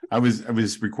I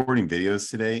was recording videos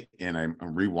today, and I'm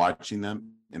rewatching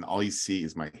them, and all you see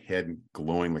is my head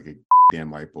glowing like a damn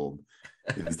light bulb.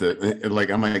 Is the like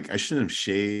I'm like I shouldn't have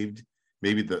shaved.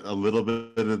 Maybe a little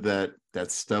bit of that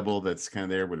stubble that's kind of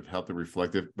there would have helped the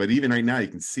reflective. But even right now, you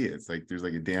can see it. It's like there's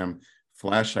like a damn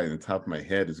flashlight on the top of my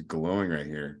head is glowing right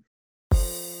here.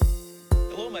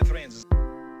 Hello, my friends.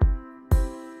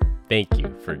 Thank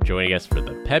you for joining us for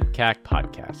the PEBCAC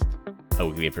podcast, a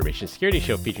weekly information security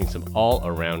show featuring some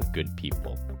all-around good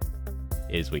people.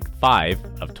 It is week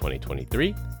 5 of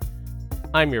 2023.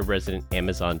 I'm your resident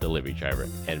Amazon delivery driver,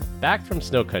 and back from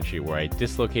snow country where I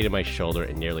dislocated my shoulder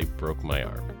and nearly broke my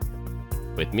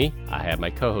arm. With me, I have my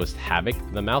co-host Havoc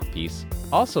the Mouthpiece,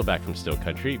 also back from snow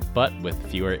country, but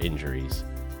with fewer injuries.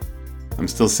 I'm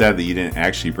still sad that you didn't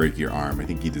actually break your arm. I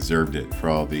think you deserved it for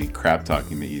all the crap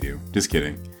talking that you do. Just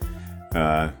kidding.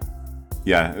 The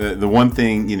one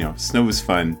thing, snow is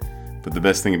fun, but the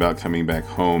best thing about coming back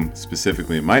home,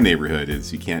 specifically in my neighborhood,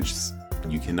 is you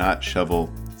cannot shovel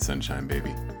sunshine,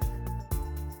 baby.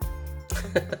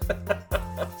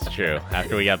 It's true.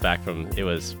 After we got back it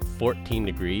was 14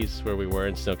 degrees where we were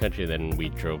in snow country, then we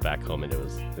drove back home and it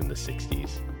was in the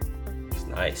 60s. It's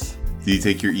nice. Did you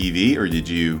take your EV or did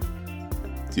you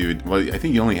do it? Well, I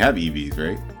think you only have EVs,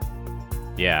 right?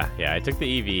 Yeah, I took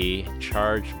the EV,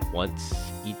 charged once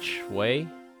each way,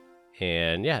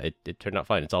 and yeah, it turned out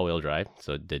fine. It's all-wheel drive,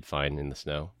 so it did fine in the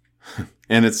snow.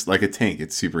 And it's like a tank.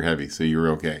 It's super heavy, so you were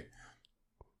okay.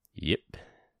 Yep.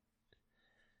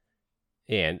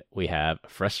 And we have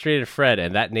Frustrated Fred,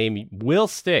 and that name will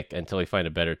stick until we find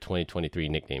a better 2023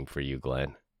 nickname for you,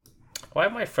 Glenn. Why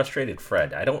am I Frustrated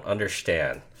Fred? I don't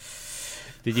understand.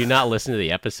 Did you not listen to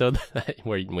the episode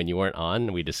when you weren't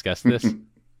on? We discussed this.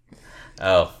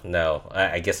 Oh, no.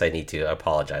 I guess I need to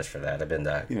apologize for that. I've been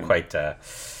quite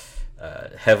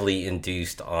heavily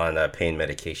induced on pain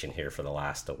medication here for the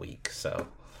last week, so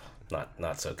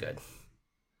not so good.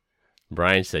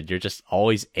 Brian said you're just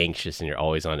always anxious and you're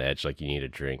always on edge like you need a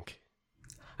drink.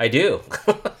 I do.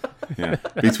 Yeah.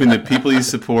 Between the people you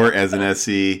support as an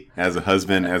SE, as a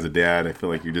husband, as a dad, I feel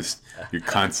like you're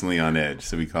constantly on edge,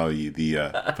 so we call you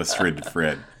the Frustrated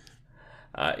Fred.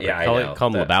 I know.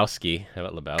 Call him Lebowski. How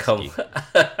about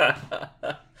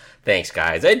Lebowski? Thanks,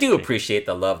 guys. I do appreciate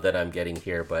the love that I'm getting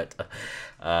here, but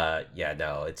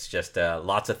it's just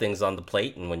lots of things on the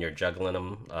plate, and when you're juggling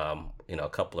them, a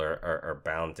couple are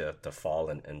bound to fall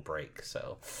and break.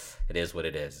 So it is what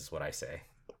it is what I say.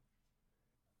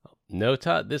 No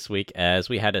Todd this week, as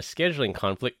we had a scheduling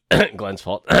conflict. Glenn's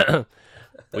fault.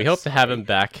 We hope to have him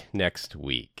back next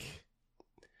week.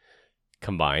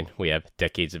 Combined, we have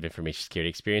decades of information security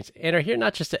experience and are here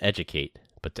not just to educate,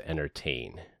 but to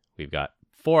entertain. We've got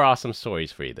 4 awesome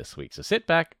stories for you this week, so sit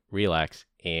back, relax,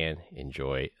 and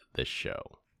enjoy the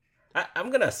show. I'm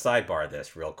going to sidebar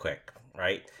this real quick,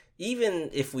 right?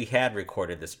 Even if we had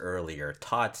recorded this earlier,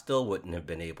 Todd still wouldn't have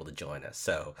been able to join us,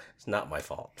 so it's not my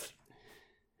fault.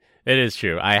 It is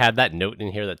true. I had that note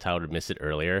in here that Todd would miss it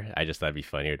earlier. I just thought it'd be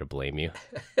funnier to blame you.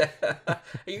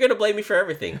 You're going to blame me for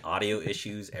everything. Audio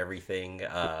issues, everything.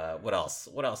 What else?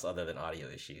 What else other than audio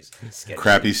issues?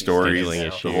 Crappy issues, stories,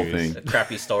 the whole thing.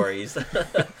 Crappy stories.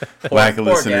 Lack of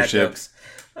listenership.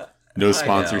 No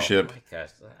sponsorship. Oh my gosh.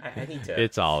 I need to.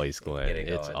 It's always Glenn.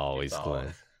 It's always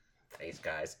Glenn. Thanks,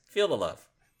 guys. Feel the love.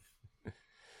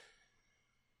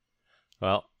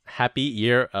 Well, happy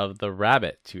Year of the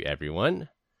Rabbit to everyone.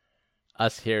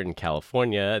 Us here in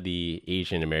California, the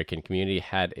Asian American community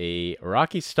had a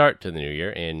rocky start to the new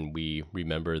year, and we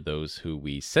remember those who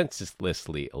we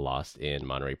senselessly lost in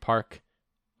Monterey Park,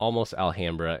 Almost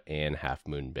Alhambra, and Half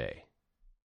Moon Bay.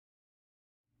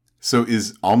 So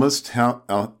is Almost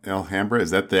Alhambra,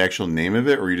 is that the actual name of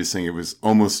it, or are you just saying it was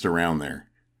almost around there?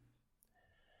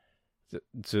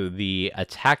 So the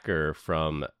attacker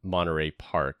from Monterey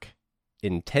Park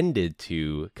intended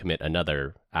to commit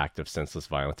another act of senseless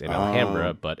violence in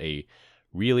Alhambra, but a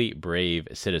really brave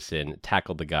citizen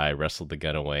tackled the guy, wrestled the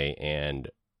gun away,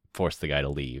 and forced the guy to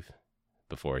leave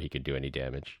before he could do any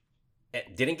damage.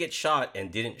 It didn't get shot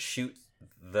and didn't shoot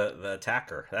the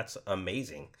attacker. That's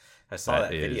amazing. I saw that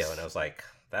video and I was like,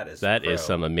 that is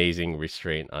some amazing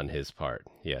restraint on his part.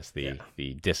 Yes, the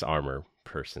disarmor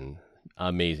person.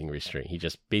 Amazing restraint. He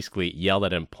just basically yelled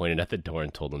at him, pointed at the door,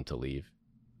 and told him to leave.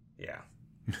 Yeah.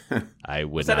 I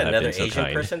would was not that have another been so Asian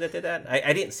kind. person that did that?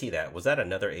 I didn't see that. Was that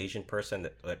another Asian person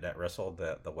that wrestled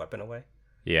the weapon away?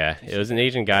 Yeah, it was an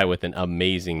Asian guy with an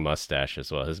amazing mustache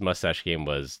as well. His mustache game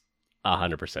was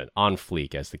 100% on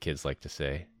fleek, as the kids like to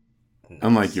say. Nice.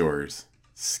 Unlike yours.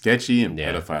 Sketchy and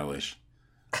pedophile.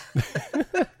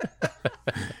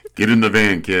 Get in the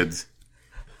van, kids.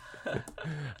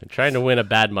 I'm trying to win a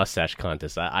bad mustache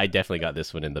contest. I definitely got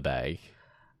this one in the bag.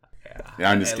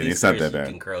 Yeah, I'm just kidding. It's not that bad.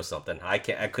 You can grow something. I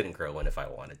couldn't grow one if I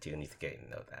wanted to, and you think I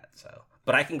know that. So,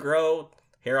 but I can grow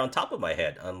hair on top of my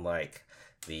head, unlike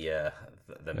the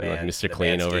man, Mr.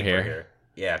 Clean over here.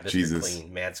 Yeah, Mr. Jesus.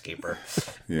 Clean manscaper.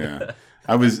 Yeah.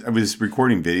 I was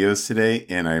recording videos today,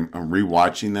 and I'm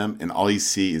rewatching them, and all you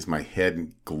see is my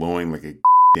head glowing like a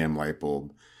damn light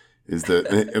bulb. Is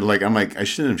I'm like, I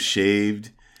shouldn't have shaved.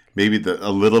 Maybe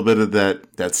a little bit of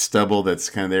that stubble that's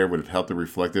kind of there would have helped the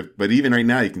reflective. But even right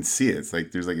now, you can see it. It's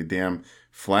like there's like a damn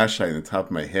flashlight on the top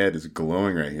of my head is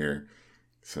glowing right here.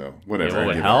 So whatever. It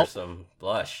would I help. Some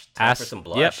blush. Time for some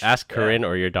blush. Yep. Ask Corinne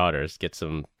or your daughters. Get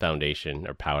some foundation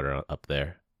or powder up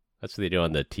there. That's what they do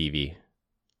on the TV.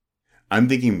 I'm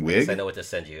thinking wig. I know what to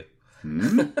send you.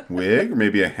 Wig or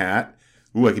maybe a hat.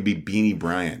 Ooh, I could be Beanie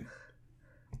Brian.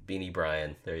 Beanie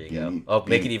Brian. There you go. Oh,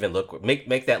 make it even look.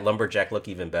 Make that lumberjack look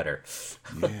even better.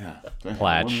 Yeah.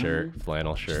 Plaid shirt,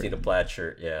 flannel Just shirt. need a plaid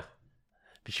shirt. Yeah.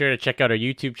 Be sure to check out our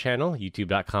YouTube channel,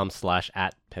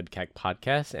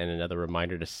 youtube.com/@PebCacPodcast, and another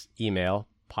reminder to email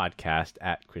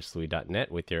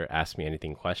podcast@chrislouis.net with your Ask Me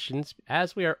Anything questions,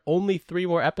 as we are only 3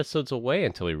 more episodes away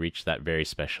until we reach that very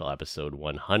special episode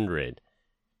 100.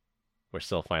 We're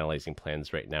still finalizing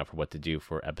plans right now for what to do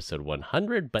for episode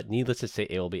 100, but needless to say,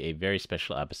 it will be a very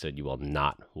special episode you will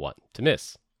not want to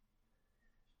miss.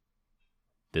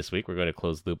 This week, we're going to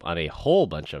close the loop on a whole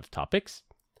bunch of topics.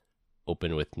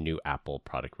 Open with new Apple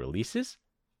product releases.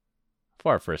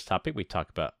 For our first topic, we talk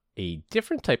about a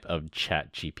different type of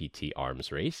ChatGPT arms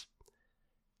race.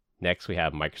 Next, we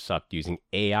have Microsoft using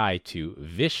AI to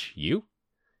vish you.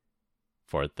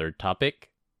 For our third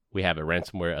topic, we have a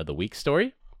ransomware of the week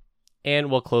story.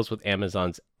 And we'll close with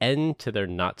Amazon's end to their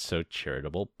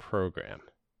not-so-charitable program.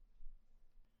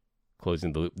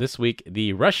 Closing the loop this week,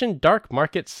 the Russian dark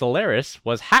market Solaris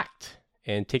was hacked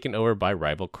and taken over by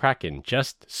rival Kraken,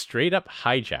 just straight up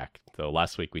hijacked. So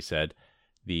last week we said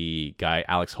the guy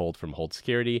Alex Hold from Hold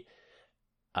Security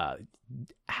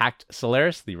hacked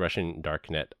Solaris, the Russian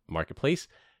darknet marketplace,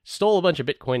 stole a bunch of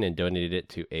Bitcoin and donated it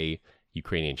to a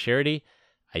Ukrainian charity.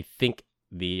 I think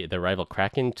the rival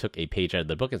Kraken took a page out of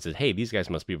the book and said, hey, these guys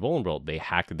must be vulnerable. They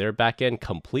hacked their backend,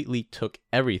 completely took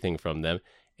everything from them,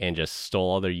 and just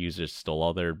stole all their users, stole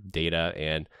all their data,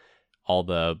 and all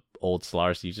the old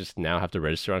Solaris users now have to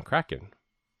register on Kraken.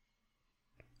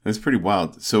 That's pretty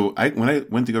wild. So when I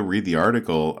went to go read the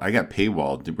article, I got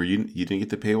paywalled. You didn't get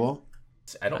the paywall?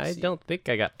 I don't think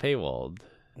I got paywalled.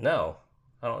 No,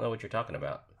 I don't know what you're talking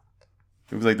about.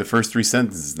 It was like the first 3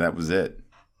 sentences. That was it.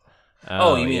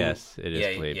 Oh, you mean, yes, it is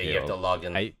paywalled. Yeah, you have to log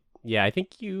in. I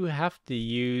think you have to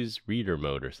use reader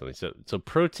mode or something. So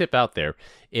pro tip out there,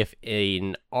 if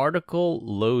an article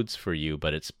loads for you,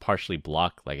 but it's partially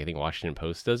blocked, like I think Washington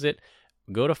Post does it,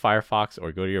 go to Firefox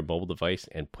or go to your mobile device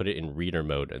and put it in reader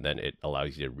mode, and then it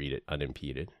allows you to read it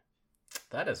unimpeded.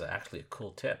 That is actually a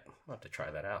cool tip. I'll have to try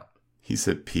that out. He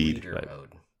said peed. Reader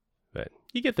mode. But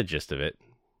you get the gist of it.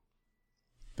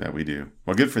 That we do.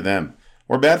 Well, good for them.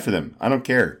 Or bad for them. I don't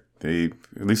care. They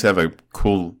at least have a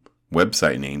cool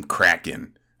website name,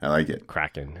 Kraken. I like it.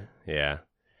 Kraken, yeah.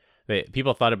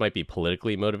 People thought it might be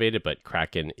politically motivated, but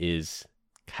Kraken has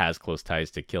close ties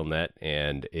to Killnet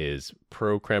and is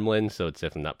pro-Kremlin, so it's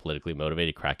definitely not politically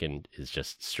motivated. Kraken is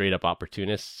just straight up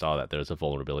opportunist, saw that there was a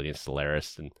vulnerability in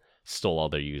Solaris and stole all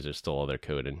their users, stole all their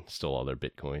code, and stole all their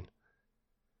Bitcoin.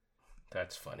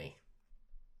 That's funny.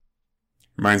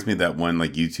 Reminds me of that one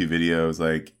like YouTube video. It was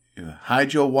like,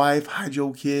 hide your wife, hide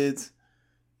your kids.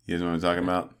 You guys know what I'm talking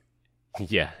about?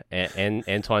 Yeah, and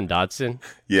Antoine Dodson.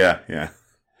 Yeah, yeah.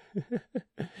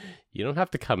 You don't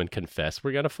have to come and confess.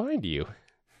 We're going to find you.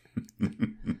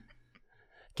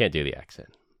 Can't do the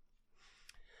accent.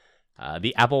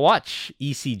 The Apple Watch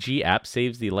ECG app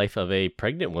saves the life of a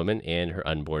pregnant woman and her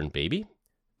unborn baby.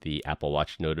 The Apple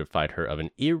Watch notified her of an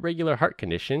irregular heart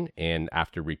condition, and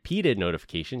after repeated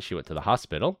notifications, she went to the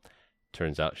hospital.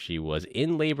 Turns out she was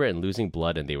in labor and losing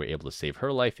blood, and they were able to save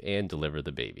her life and deliver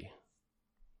the baby.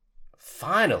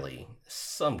 Finally,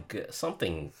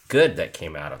 something good that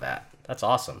came out of that. That's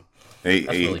awesome. That's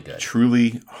really good.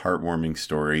 Truly heartwarming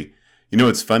story. You know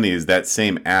what's funny is that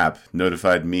same app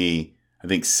notified me, I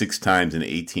think 6 times in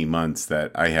 18 months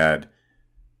that I had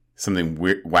something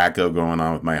wacko going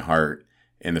on with my heart.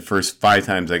 And the first 5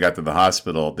 times I got to the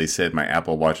hospital, they said my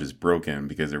Apple Watch is broken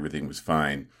because everything was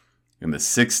fine. And the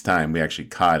 6th time, we actually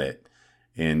caught it.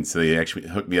 And so they actually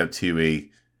hooked me up to a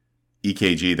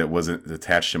EKG that wasn't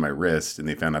attached to my wrist. And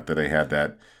they found out that I had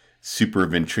that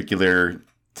supraventricular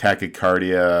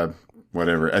tachycardia,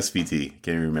 whatever, SVT.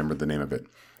 Can't even remember the name of it.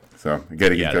 So I got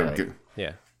to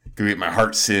Yeah. Gonna get my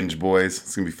heart singed, boys.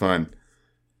 It's gonna be fun.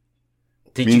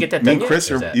 Did you get that done and Chris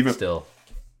yet? Or is are that even still.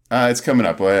 it's coming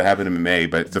up. Well, it happened in May,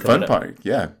 but the fun up. part,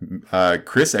 yeah.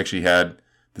 Chris actually had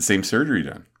the same surgery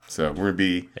done, so we're gonna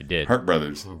be heart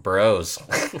brothers. Bros.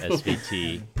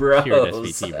 SVT. Bros. Pure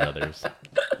SVT brothers.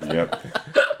 Yep.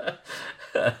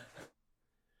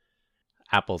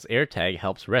 Apple's AirTag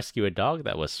helps rescue a dog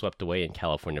that was swept away in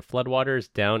California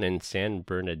floodwaters down in San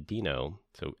Bernardino.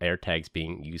 So AirTag's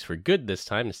being used for good this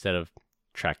time instead of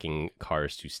tracking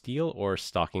cars to steal or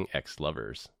stalking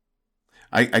ex-lovers.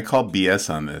 I call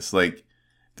BS on this. Like,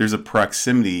 there's a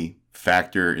proximity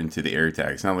factor into the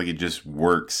AirTag. It's not like it just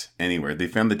works anywhere. They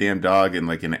found the damn dog in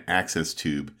like an access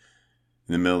tube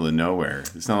in the middle of nowhere.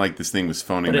 It's not like this thing was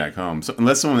phoning back home. So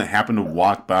unless someone happened to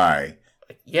walk by.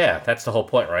 Yeah, that's the whole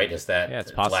point, right? Is that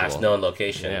it's the possible. last known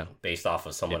location based off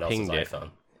of someone else's pinged it. iPhone.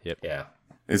 Yep. Yeah.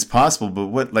 It's possible, but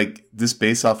what, like, this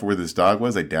based off of where this dog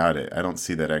was? I doubt it. I don't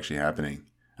see that actually happening.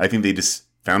 I think they just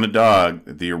found a dog,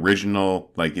 the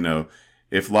original, like, you know,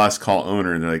 if lost, call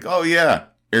owner, and they're like, oh yeah,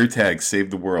 AirTag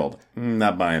saved the world.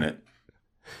 Not buying it.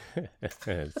 It's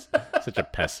such a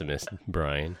pessimist,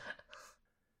 Brian.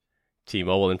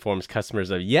 T-Mobile informs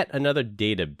customers of yet another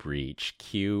data breach.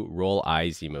 Cue roll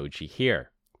eyes emoji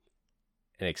here.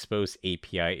 An exposed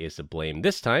API is to blame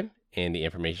this time, and the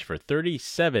information for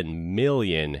 37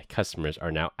 million customers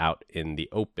are now out in the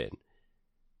open.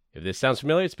 If this sounds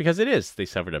familiar, it's because it is. They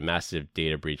suffered a massive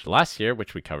data breach last year,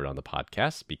 which we covered on the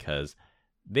podcast, because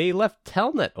they left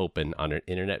Telnet open on an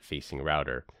internet-facing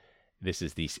router. This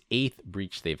is the 8th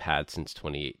breach they've had since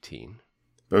 2018.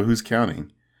 But who's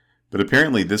counting? But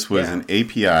apparently this was an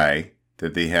API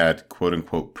that they had,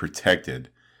 quote-unquote, protected.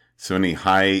 So any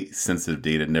high sensitive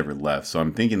data never left. So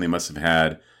I'm thinking they must have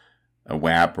had a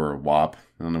WAP or a WAP.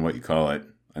 I don't know what you call it.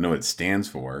 I know what it stands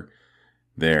for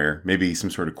there. Maybe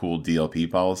some sort of cool DLP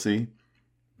policy.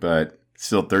 But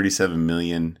still 37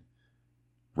 million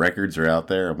records are out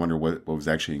there. I wonder what was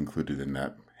actually included in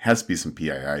that. Has to be some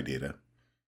PII data.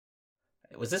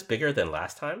 Was this bigger than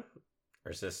last time?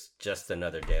 Or is this just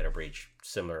another data breach,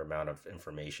 similar amount of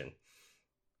information?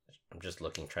 I'm just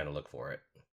trying to look for it.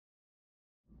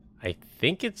 I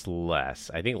think it's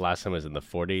less. I think last time was in the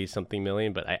 40-something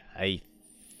million, but I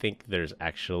think there's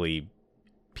actually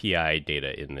PI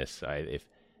data in this. If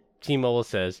T-Mobile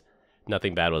says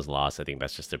nothing bad was lost, I think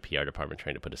that's just their PR department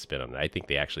trying to put a spin on it. I think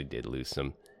they actually did lose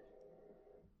some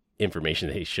information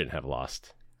they shouldn't have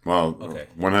lost. Well,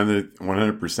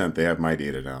 100% they have my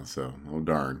data now, so oh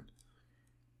darn.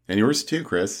 And yours too,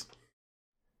 Chris.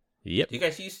 Yep. Are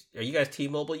you guys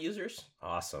T-Mobile users?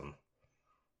 Awesome.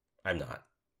 I'm not.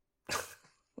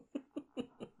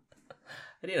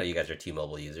 I didn't know you guys are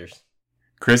T-Mobile users.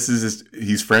 Chris is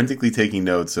he's frantically taking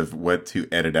notes of what to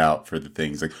edit out for the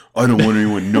things. Like, I don't want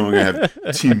anyone knowing I have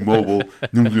T-Mobile.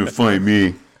 No one's going to find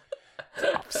me.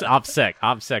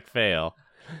 OPSEC fail.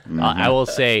 Mm-hmm. I will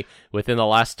say, within the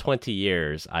last 20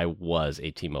 years, I was a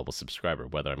T-Mobile subscriber.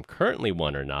 Whether I'm currently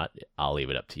one or not, I'll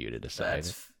leave it up to you to decide.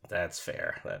 That's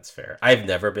fair. That's fair. I've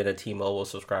never been a T-Mobile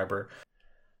subscriber.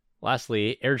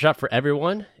 Lastly, AirDrop for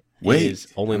everyone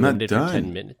is only limited for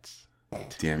 10 minutes.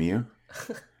 Damn you.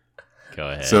 Go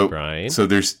ahead, Brian. So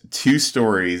there's two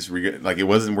stories. Like, it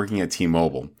wasn't working at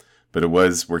T-Mobile, but it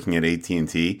was working at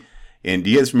AT&T. And do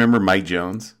you guys remember Mike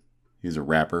Jones? He was a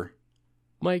rapper.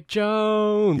 Mike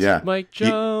Jones. Yeah. Mike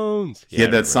Jones. He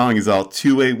had that song. He's all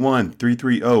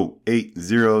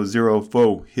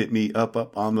 281-330-8004. Hit me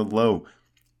up on the low.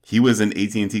 He was an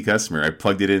AT&T customer. I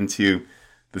plugged it into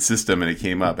the system and it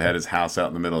came up. It had his house out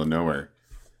in the middle of nowhere.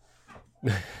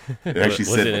 It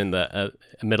actually was it in the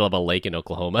middle of a lake in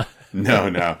Oklahoma? No,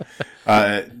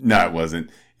 it wasn't.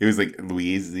 It was like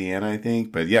Louisiana, I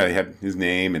think. But yeah, it had his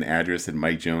name and address and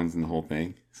Mike Jones and the whole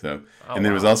thing. So, and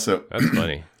there was also that's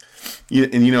funny.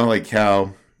 And you know, like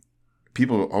how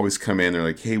people always come in, they're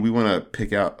like, "Hey, we want to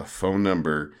pick out a phone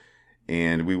number,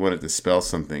 and we want it to spell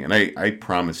something." And I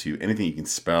promise you, anything you can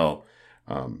spell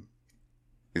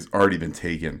has already been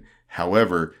taken.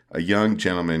 However, a young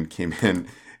gentleman came in.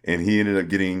 And he ended up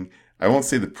getting, I won't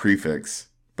say the prefix,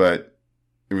 but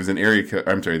it was an area code.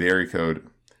 I'm sorry, the area code,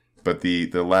 but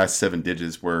the last 7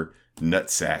 digits were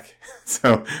nutsack.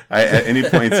 So at any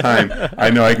point in time, I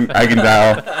know I can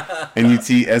dial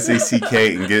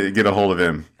NUTSACK and get a hold of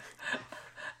him.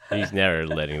 He's never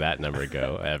letting that number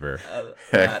go ever.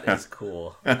 That is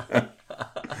cool.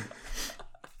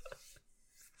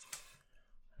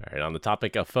 All right, on the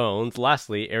topic of phones,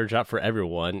 lastly, AirDrop for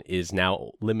everyone is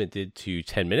now limited to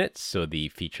 10 minutes. So the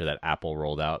feature that Apple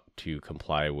rolled out to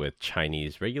comply with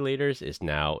Chinese regulators it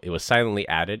was silently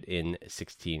added in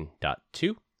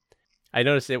 16.2. I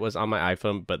noticed it was on my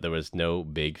iPhone, but there was no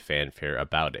big fanfare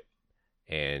about it.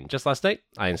 And just last night,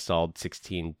 I installed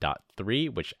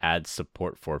 16.3, which adds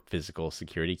support for physical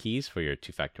security keys for your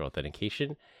two-factor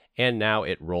authentication. And now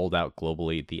it rolled out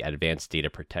globally the advanced data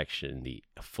protection, the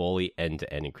fully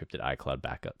end-to-end encrypted iCloud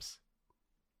backups.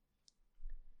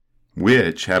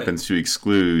 Which happens to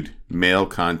exclude mail,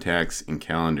 contacts, and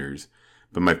calendars.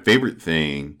 But my favorite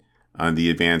thing on the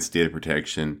advanced data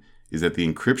protection is that the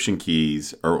encryption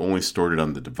keys are only stored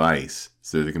on the device.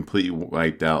 So they're completely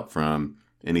wiped out from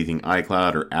anything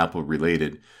iCloud or Apple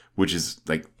related, which is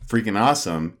like freaking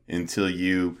awesome until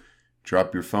you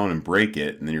drop your phone and break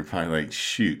it. And then you're probably like,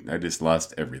 shoot, I just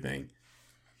lost everything.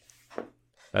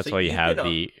 That's So why you you have could,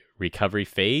 the recovery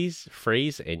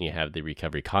phrase, and you have the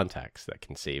recovery contacts that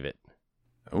can save it.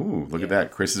 Oh, look at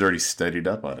that. Chris has already studied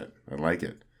up on it. I like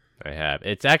it. I have.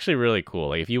 It's actually really cool.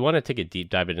 Like if you want to take a deep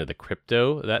dive into the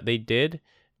crypto that they did,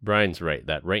 Brian's right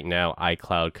that right now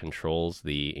iCloud controls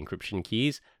the encryption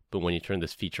keys, but when you turn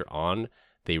this feature on,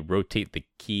 they rotate the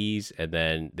keys and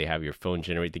then they have your phone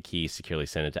generate the keys, securely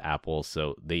send it to Apple.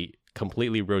 So they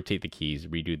completely rotate the keys,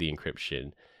 redo the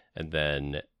encryption, and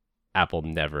then Apple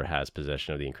never has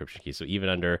possession of the encryption key. So even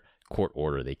under court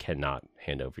order, they cannot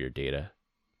hand over your data.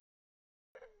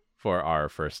 For our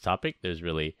first topic, there's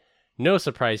really no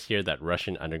surprise here that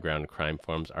Russian underground crime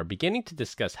forums are beginning to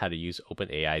discuss how to use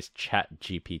OpenAI's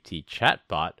ChatGPT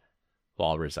chatbot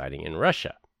while residing in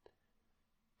Russia.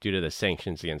 Due to the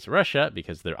sanctions against Russia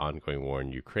because of their ongoing war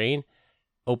in Ukraine,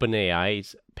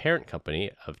 OpenAI's parent company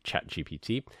of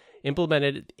ChatGPT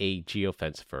implemented a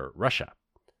geofence for Russia.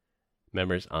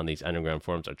 Members on these underground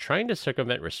forums are trying to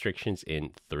circumvent restrictions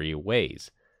in 3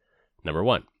 ways. Number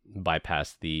 1,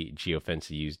 bypass the geofence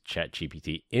to use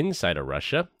ChatGPT inside of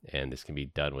Russia, and this can be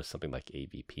done with something like a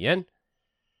VPN.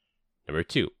 Number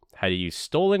 2, how to use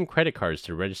stolen credit cards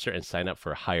to register and sign up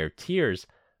for higher tiers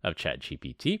of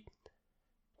ChatGPT.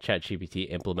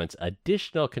 ChatGPT implements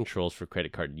additional controls for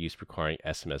credit card use requiring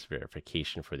SMS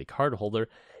verification for the cardholder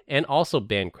and also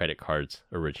ban credit cards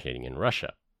originating in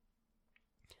Russia.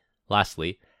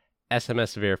 Lastly,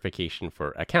 SMS verification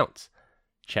for accounts.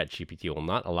 ChatGPT will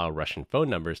not allow Russian phone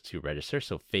numbers to register,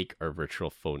 so fake or virtual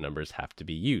phone numbers have to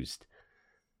be used.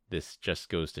 This just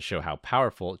goes to show how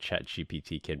powerful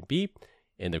ChatGPT can be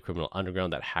in the criminal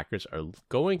underground that hackers are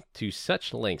going to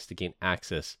such lengths to gain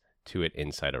access to it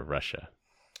inside of Russia.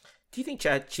 Do you think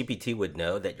ChatGPT would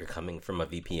know that you're coming from a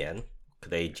VPN?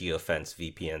 Could they geofence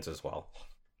VPNs as well?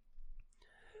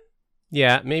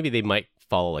 Yeah, maybe they might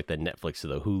follow like the Netflix or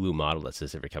the Hulu model that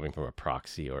says if you're coming from a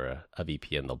proxy or a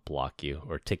VPN, they'll block you.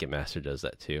 Or Ticketmaster does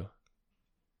that too.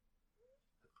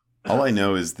 All I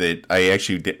know is that I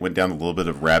actually went down a little bit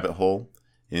of rabbit hole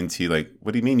into like,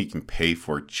 what do you mean you can pay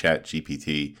for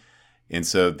ChatGPT? And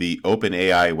so the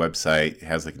OpenAI website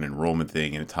has like an enrollment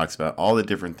thing and it talks about all the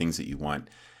different things that you want.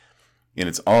 And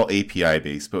it's all API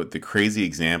based, but the crazy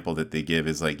example that they give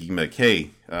is like, you can be like,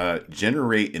 hey,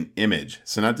 generate an image.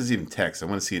 So not just even text. I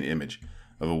want to see an image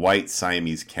of a white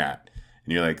Siamese cat.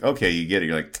 And you're like, okay, you get it.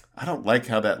 You're like, I don't like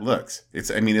how that looks. It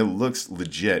looks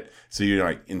legit. So you're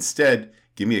like, instead,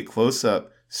 give me a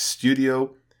close-up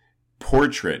studio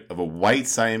portrait of a white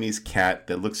Siamese cat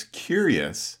that looks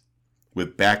curious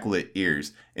with backlit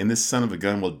ears. And this son of a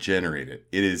gun will generate it.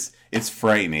 It's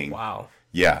frightening. Wow.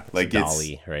 Yeah, like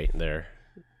Dolly right there.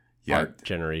 Yeah, art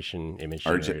generation, image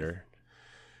generator.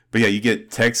 But yeah, you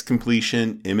get text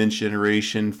completion, image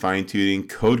generation, fine tuning,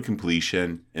 code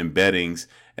completion, embeddings,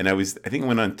 and I think I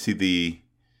went on to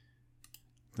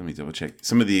let me double check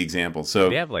some of the examples. So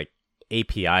they have like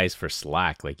APIs for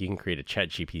Slack. Like you can create a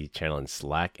ChatGPT channel in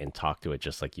Slack and talk to it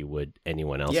just like you would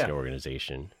anyone else in your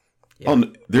organization. Yeah,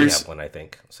 there's have one, I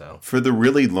think. So for the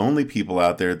really lonely people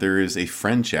out there, there is a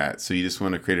friend chat. So you just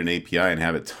want to create an API and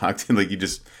have it talk to like you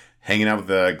just hanging out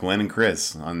with Glenn and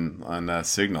Chris on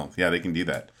Signal. Yeah, they can do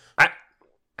that.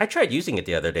 I tried using it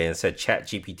the other day and said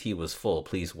ChatGPT was full.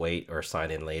 Please wait or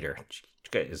sign in later.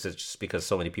 Is it just because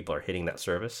so many people are hitting that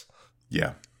service?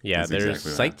 Yeah. Yeah, there's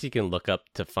exactly sites you can look up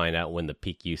to find out when the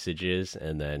peak usage is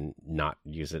and then not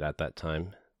use it at that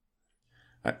time.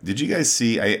 Did you guys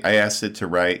see, I asked it to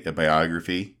write a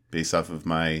biography based off of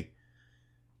my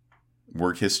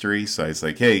work history. So I was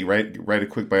like, hey, write a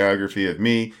quick biography of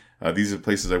me. These are the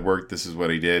places I worked. This is what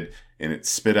I did. And it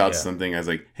spit out something. I was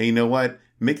like, hey, you know what?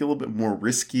 Make it a little bit more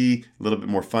risky, a little bit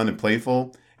more fun and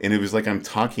playful. And it was like I'm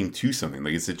talking to something.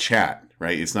 Like it's a chat,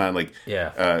 right? It's not like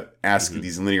ask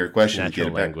these linear questions. Natural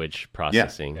get it back. Language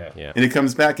processing. Yeah. And it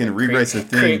comes back and rewrites the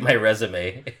thing. Create my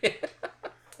resume.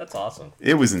 That's awesome.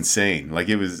 It was insane. Like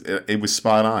it was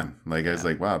spot on. Like I was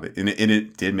like, wow. And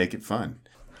it did make it fun.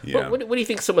 Yeah. What do you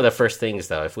think some of the first things,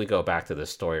 though, if we go back to the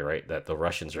story, right, that the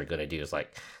Russians are going to do is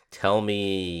like, tell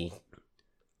me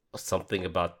something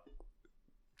about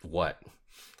what?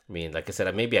 I mean, like I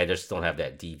said, maybe I just don't have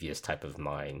that devious type of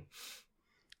mind.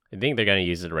 I think they're going to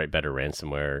use it to write better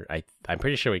ransomware. I'm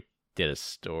pretty sure we did a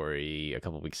story a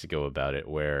couple of weeks ago about it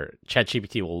where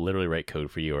ChatGPT will literally write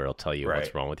code for you, or it'll tell you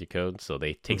what's wrong with your code. So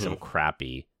they take some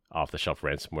crappy off-the-shelf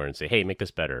ransomware and say, hey, make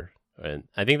this better. And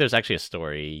I think there's actually a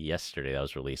story yesterday that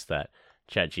was released that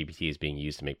ChatGPT is being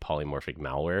used to make polymorphic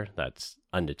malware that's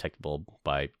undetectable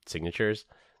by signatures.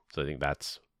 So I think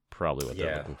that's probably what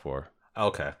they're looking for.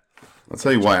 Okay. I'll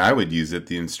tell you why I would use it.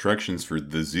 The instructions for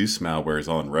the Zeus malware is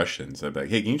all in Russian. So I'd be like,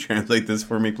 hey, can you translate this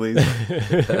for me, please?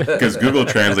 Because Google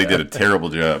Translate did a terrible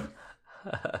job.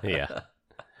 Yeah.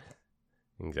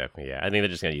 Exactly, yeah. I think they're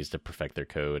just going to use it to perfect their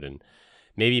code and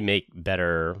maybe make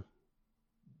better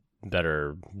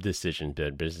decisions,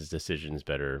 better business decisions,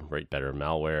 write better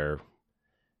malware,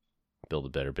 build a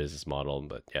better business model.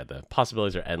 But yeah, the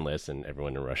possibilities are endless, and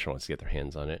everyone in Russia wants to get their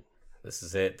hands on it. This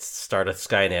is it. Start a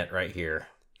Skynet right here.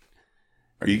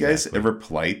 Are you guys ever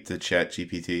polite to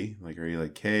ChatGPT? Like, are you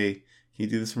like, hey, can you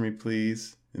do this for me,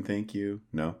 please? And thank you.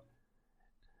 No.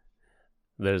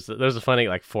 There's a funny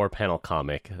 4-panel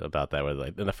comic about that where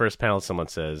in the first panel someone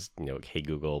says, hey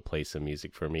Google, play some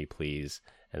music for me, please.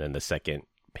 And then the second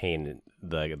pane,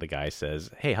 the guy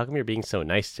says, hey, how come you're being so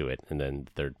nice to it? And then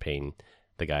the third pane,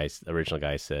 the original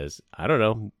guy says, I don't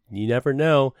know, you never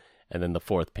know. And then the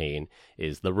fourth pane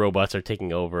is the robots are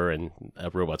taking over, and a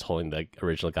robot's holding the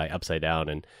original guy upside down,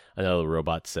 and another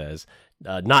robot says,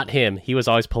 not him, he was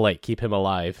always polite, keep him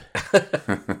alive.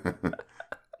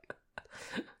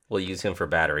 We'll use him for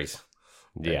batteries.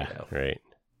 Yeah, right.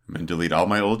 I'm going to delete all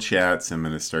my old chats. I'm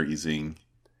going to start using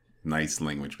nice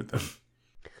language with them.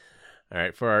 All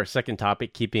right, for our second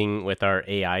topic, keeping with our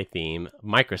AI theme,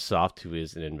 Microsoft, who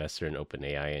is an investor in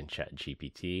OpenAI and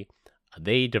ChatGPT,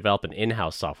 they developed an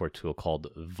in-house software tool called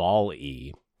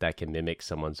Vol-E that can mimic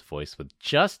someone's voice with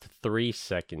just 3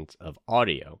 seconds of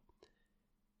audio.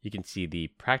 You can see the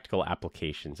practical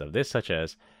applications of this, such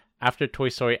as after Toy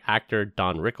Story actor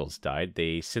Don Rickles died,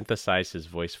 they synthesized his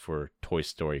voice for Toy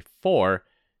Story 4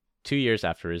 2 years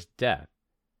after his death.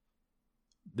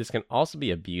 This can also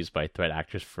be abused by threat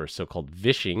actors for so-called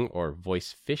vishing or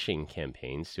voice phishing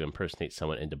campaigns to impersonate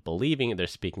someone into believing they're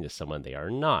speaking to someone they are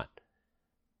not.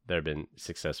 There have been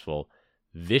successful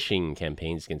vishing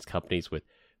campaigns against companies with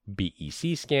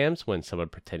BEC scams when someone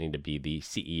pretending to be the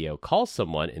CEO calls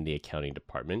someone in the accounting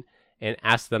department and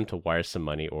asks them to wire some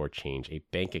money or change a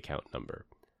bank account number.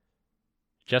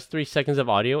 Just 3 seconds of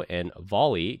audio and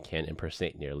Vol-E can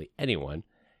impersonate nearly anyone,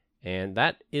 and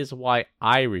that is why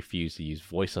I refuse to use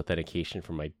voice authentication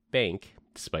for my bank,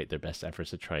 despite their best efforts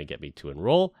to try and get me to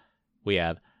enroll. We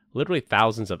have literally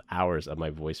thousands of hours of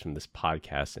my voice from this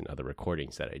podcast and other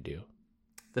recordings that I do.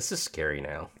 This is scary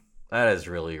now. That is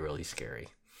really, really scary.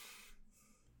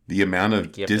 The amount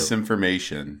of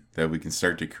disinformation that we can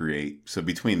start to create. So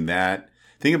between that,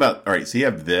 think about, all right, so you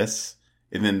have this,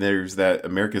 and then there's that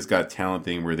America's Got Talent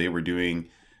thing where they were doing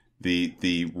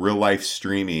the real life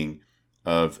streaming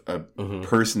of a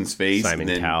person's face.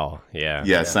 Simon Cowell, yeah.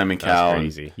 Yeah, Simon Cowell.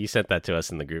 Crazy. You sent that to us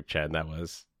in the group chat, and that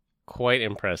was quite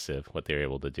impressive what they were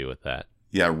able to do with that.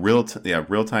 Yeah, real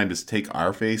time. Just take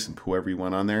our face and put whoever you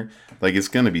want on there. Like, it's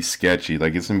gonna be sketchy.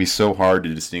 Like, it's gonna be so hard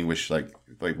to distinguish like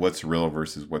what's real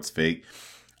versus what's fake.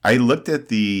 I looked at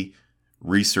the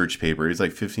research paper. It's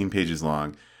like 15 pages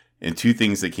long, and 2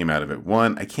 things that came out of it.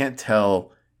 One, I can't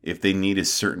tell if they need a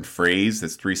certain phrase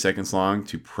that's 3 seconds long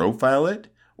to profile it,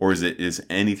 or is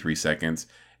any 3 seconds.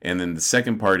 And then the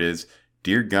second part is,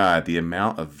 dear God, the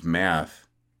amount of math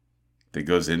that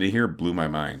goes into here blew my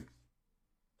mind.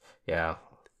 Yeah.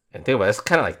 And think about it, it's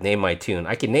kind of like Name My Tune.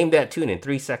 I can name that tune in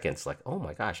 3 seconds. Like, oh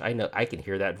my gosh, I know, I can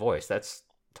hear that voice. That's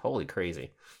totally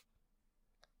crazy.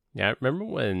 Yeah, I remember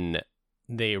when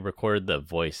they recorded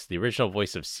the original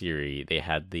voice of Siri, they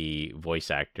had the voice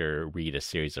actor read a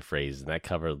series of phrases, and that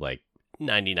covered like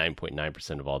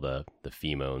 99.9% of all the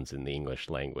phemones in the English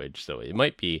language. So it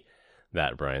might be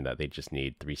that, Brian, that they just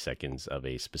need 3 seconds of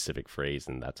a specific phrase,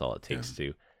 and that's all it takes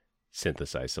to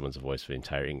synthesize someone's voice for the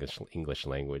entire English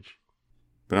language.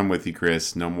 But I'm with you,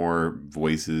 Chris. No more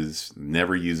voices.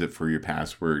 Never use it for your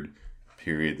password.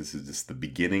 Period. This is just the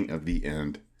beginning of the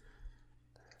end.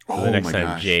 So the next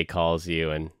time Jay calls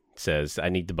you and says, I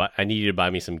need you to buy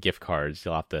me some gift cards,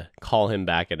 you'll have to call him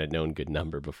back at a known good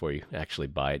number before you actually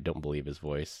buy it. Don't believe his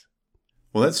voice.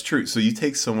 Well, that's true. So you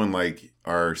take someone like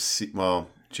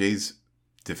Jay's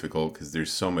difficult because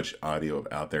there's so much audio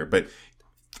out there, but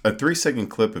a 3-second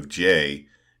clip of Jay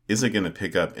isn't going to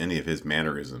pick up any of his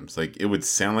mannerisms. Like, it would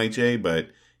sound like Jay, but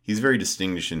he's very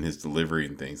distinguished in his delivery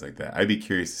and things like that. I'd be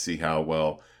curious to see how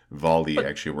well Volley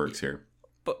actually works here.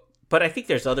 But I think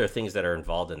there's other things that are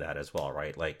involved in that as well,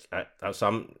 right? Like,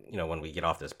 when we get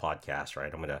off this podcast,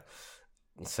 right, I'm gonna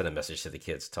send a message to the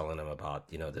kids telling them about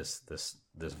this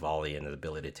volley and the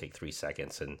ability to take 3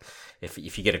 seconds. And if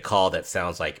you get a call that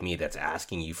sounds like me that's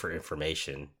asking you for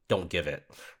information, don't give it,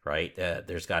 right?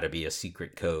 There's got to be a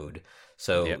secret code.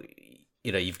 So yep.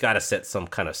 You've got to set some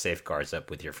kind of safeguards up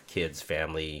with your kids,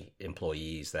 family,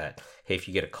 employees that, hey, if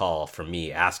you get a call from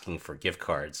me asking for gift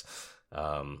cards,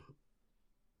 you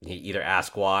either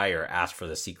ask why or ask for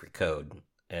the secret code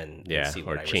and see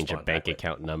what or change a bank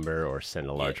account number or send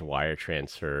a large wire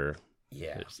transfer.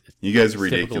 Yeah. You guys are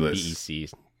ridiculous.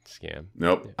 BEC scam.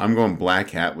 Nope. Yeah. I'm going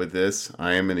black hat with this.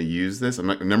 I am going to use this.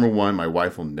 Number one, my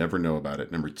wife will never know about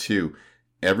it. Number two,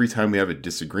 every time we have a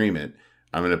disagreement,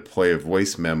 I'm going to play a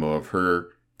voice memo of her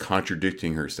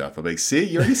contradicting herself. I'm like, see,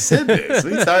 you already said this.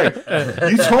 Let me tell you.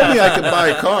 You told me I could buy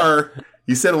a car.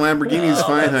 You said a Lamborghini is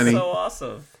fine, honey. So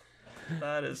awesome.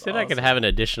 That is Said awesome. I could have an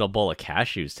additional bowl of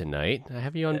cashews tonight. I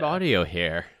have you on audio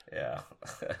here. Yeah.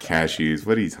 Cashews.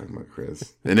 What are you talking about,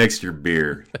 Chris? The next year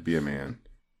beer. Be a man.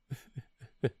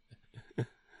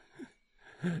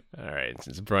 All right.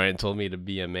 Since Brian told me to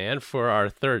be a man for our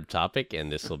third topic, and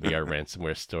this will be our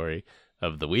ransomware story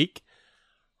of the week.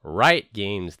 Riot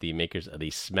Games, the makers of the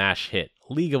smash hit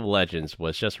League of Legends,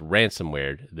 was just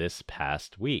ransomwared this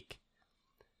past week.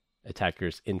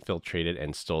 Attackers infiltrated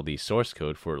and stole the source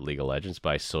code for League of Legends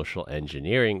by social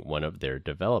engineering one of their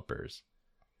developers.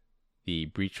 The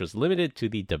breach was limited to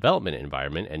the development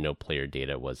environment and no player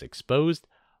data was exposed,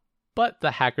 but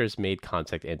the hackers made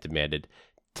contact and demanded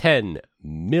 $10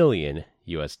 million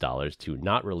to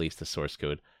not release the source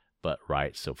code, but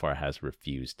Riot so far has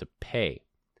refused to pay.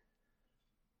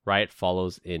 Riot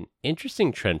follows an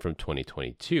interesting trend from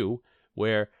 2022,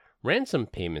 where ransom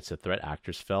payments to threat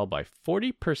actors fell by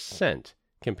 40%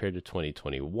 compared to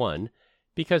 2021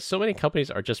 because so many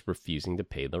companies are just refusing to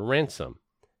pay the ransom.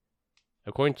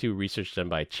 According to research done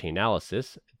by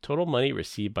Chainalysis, total money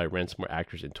received by ransomware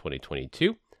actors in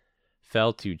 2022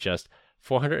 fell to just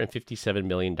 $457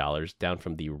 million, down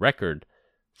from the record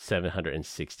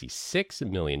 $766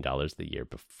 million the year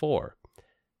before.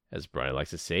 As Brian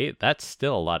likes to say, that's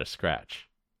still a lot of scratch.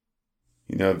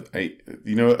 You know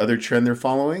what other trend they're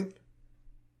following?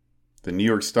 The New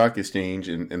York Stock Exchange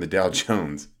and the Dow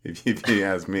Jones, if you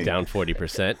ask me. Down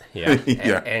 40%, yeah.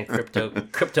 And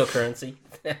cryptocurrency,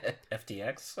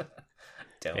 FTX.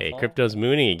 Hey, crypto's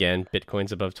mooning again.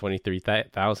 Bitcoin's above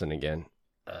 23,000 again.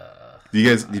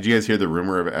 Did you guys hear the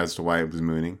rumor as to why it was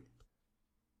mooning?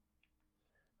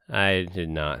 I did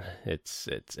not.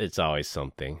 It's always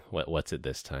something. What's it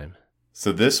this time?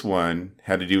 So this one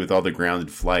had to do with all the grounded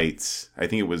flights. I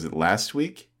think it was last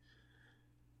week.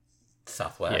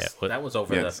 Southwest. Yeah, that was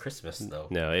over the Christmas though.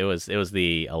 No, it was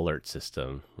the alert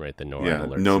system, right? The NORAD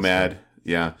alert Nomad. System.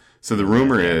 Yeah. So the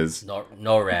rumor is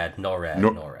NORAD.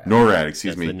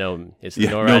 Excuse me. It's the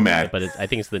NORAD, Nomad, but I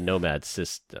think it's the Nomad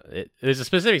system. There's a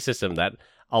specific system that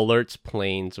alerts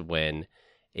planes when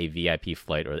a VIP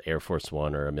flight or Air Force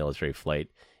One or a military flight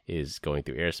is going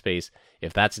through airspace.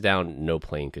 If that's down, no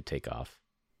plane could take off.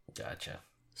 Gotcha.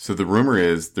 So the rumor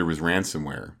is there was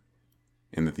ransomware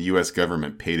and that the U.S.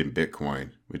 government paid in Bitcoin,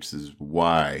 which is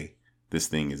why this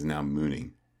thing is now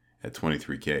mooning at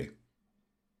 23K.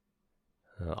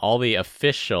 All the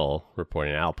official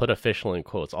reporting, I'll put official in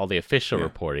quotes, all the official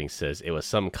reporting says it was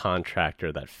some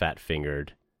contractor that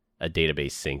fat-fingered a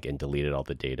database sync and deleted all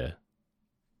the data.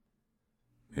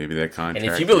 Maybe that contract.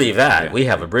 And if you believe that, we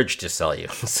have a bridge to sell you.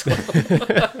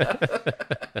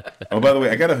 Oh, by the way,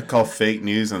 I got to call fake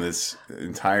news on this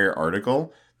entire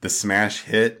article. The smash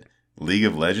hit League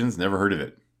of Legends. Never heard of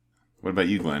it. What about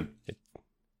you, Glenn?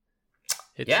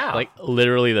 It's like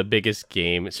literally the biggest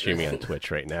game streaming on Twitch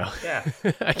right now. Yeah.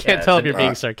 I can't tell if you're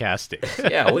being sarcastic.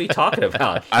 Yeah, what are you talking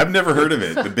about? I've never heard of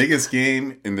it. The biggest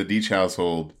game in the Deitch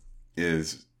household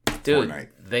is Fortnite.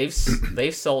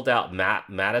 They've sold out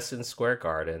Madison Square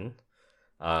Garden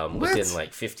within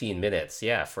like 15 minutes.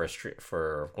 Yeah,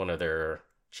 for one of their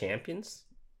championship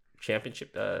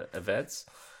events.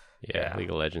 Yeah, League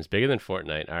of Legends bigger than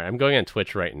Fortnite. All right, I'm going on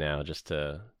Twitch right now just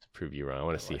to prove you wrong. I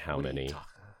want to see how many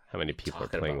people are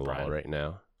playing LoL right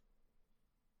now.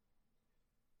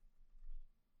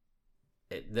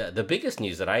 The biggest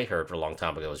news that I heard for a long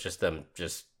time ago was just them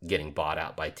getting bought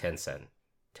out by Tencent.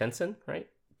 Tencent, right?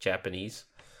 Japanese.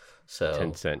 So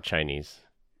Tencent, Chinese.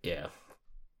 Yeah.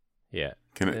 Yeah.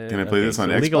 Can I play this on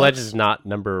Xbox? League of Legends is not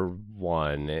number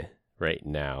one right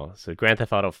now. So Grand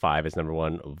Theft Auto 5 is number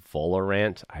one.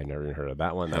 Valorant, I never even heard of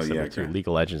that one. That's number two. League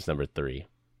of Legends number 3.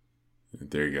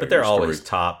 There you go. But they're Your always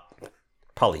story.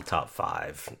 probably top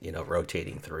 5,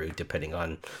 rotating through depending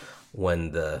on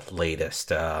when the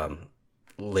latest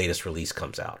release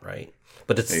comes out, right?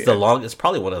 But it's it's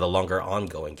probably one of the longer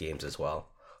ongoing games as well.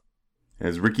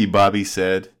 As Ricky Bobby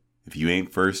said, if you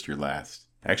ain't first, you're last.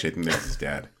 Actually, I think that's his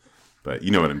dad. But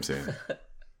you know what I'm saying.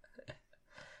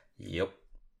 Yep.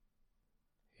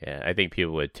 Yeah, I think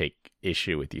people would take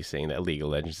issue with you saying that League of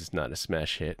Legends is not a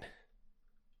smash hit.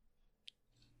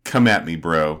 Come at me,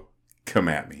 bro. Come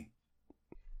at me.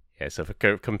 Yeah, so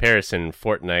for comparison,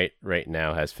 Fortnite right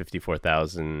now has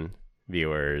 54,000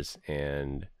 viewers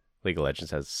and League of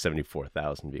Legends has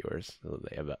 74,000 viewers. So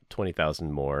they have about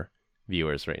 20,000 more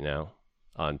viewers right now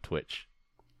on Twitch.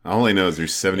 All I know is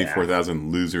there's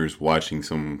 74,000 losers watching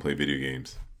someone play video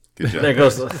games. Good job. There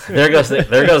goes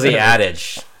the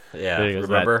adage. Yeah, There goes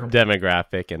remember? that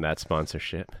demographic and that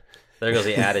sponsorship. There goes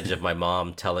the adage of my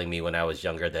mom telling me when I was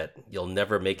younger that you'll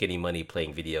never make any money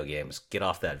playing video games. Get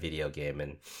off that video game.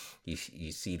 And you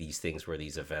see these things where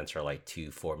these events are like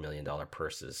 $2-4 million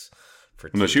purses.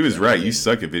 No, she was right. You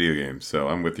suck at video games, so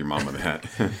I'm with your mom on that.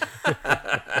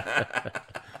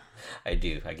 I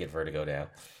do. I get vertigo now.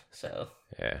 So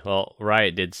Yeah, well,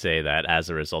 Riot did say that as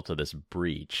a result of this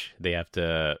breach, they have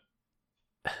to...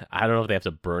 I don't know if they have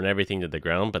to burn everything to the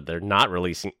ground, but they're not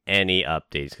releasing any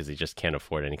updates because they just can't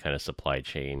afford any kind of supply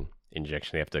chain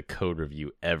injection. They have to code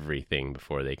review everything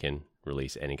before they can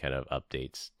release any kind of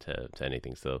updates to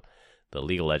anything. So the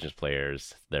League of Legends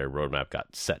players, their roadmap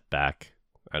got set back,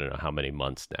 I don't know how many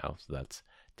months now. So that's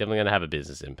definitely going to have a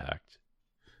business impact.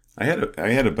 I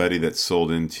had a buddy that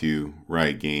sold into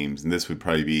Riot Games, and this would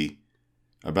probably be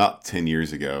about 10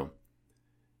 years ago.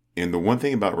 And the one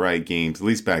thing about Riot Games, at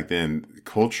least back then,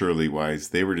 culturally wise,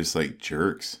 they were just like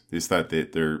jerks. They just thought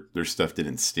that their stuff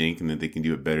didn't stink and that they can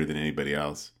do it better than anybody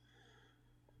else.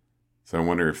 So I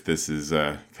wonder if this is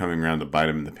coming around to bite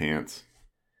them in the pants.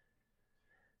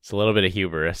 It's a little bit of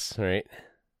hubris, right?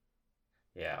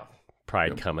 yeah.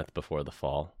 Pride cometh before the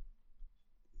fall.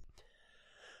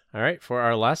 All right, for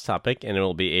our last topic, and it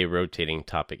will be a rotating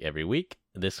topic every week.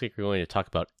 This week we're going to talk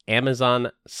about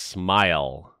Amazon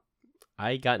Smile.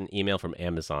 I got an email from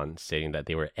Amazon stating that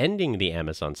they were ending the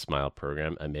Amazon Smile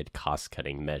program amid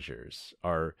cost-cutting measures.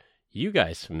 Are you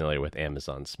guys familiar with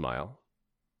Amazon Smile?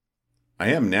 I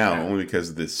am now, only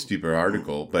because of this stupid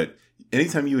article. But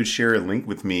anytime you would share a link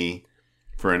with me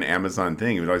for an Amazon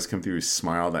thing, it would always come through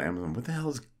smile.amazon. What the hell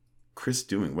is Chris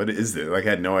doing? What is this? Like, I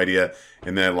had no idea.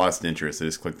 And then I lost interest. I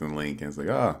just clicked on the link and it's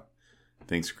like,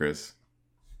 thanks, Chris.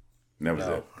 And that was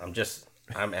it.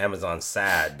 I'm Amazon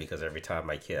sad because every time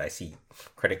I see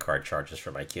credit card charges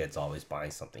for my kids, always buying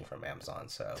something from Amazon.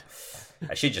 So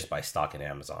I should just buy stock in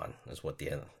Amazon. Is what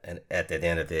at the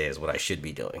end of the day is what I should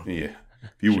be doing. Yeah.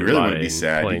 If you really want to be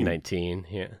sad, 2019,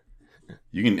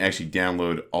 you can actually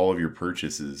download all of your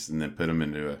purchases and then put them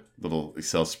into a little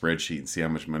Excel spreadsheet and see how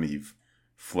much money you've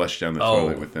flushed down the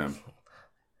toilet with them.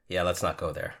 Yeah, let's not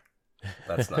go there.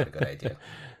 That's not a good idea.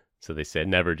 So they said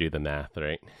never do the math,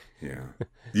 right? Yeah.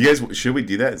 You guys, should we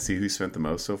do that and see who spent the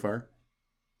most so far?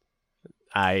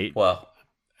 I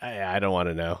don't want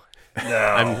to know.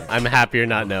 No. I'm happier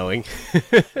not knowing.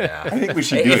 Yeah. I think we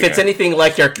should do if it's anything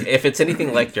like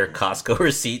your Costco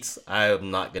receipts, I'm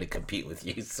not going to compete with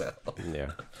you. So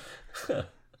Yeah.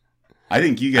 I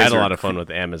think you I guys had a lot of fun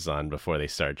with Amazon before they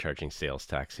started charging sales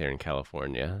tax here in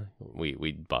California.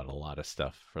 We bought a lot of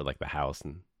stuff for like the house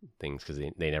and things because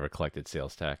they never collected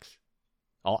sales tax.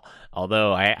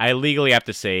 Although I legally have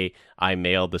to say I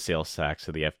mailed the sales tax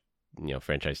to the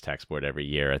franchise tax board every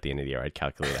year. At the end of the year, I'd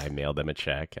calculate. I mailed them a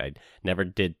check. I never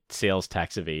did sales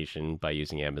tax evasion by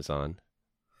using Amazon.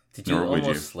 Did you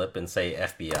almost slip and say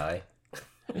FBI?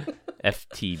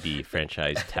 FTB,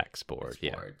 Franchise Tax Board.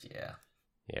 Yeah. Yeah.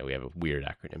 Yeah, we have a weird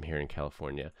acronym here in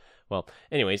California. Well,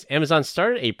 anyways, Amazon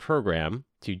started a program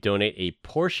to donate a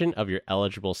portion of your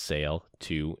eligible sale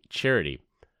to charity.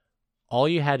 All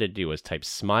you had to do was type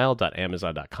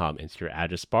smile.amazon.com into your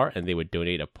address bar, and they would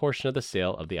donate a portion of the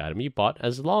sale of the item you bought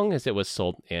as long as it was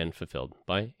sold and fulfilled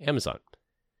by Amazon.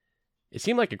 It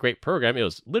seemed like a great program. It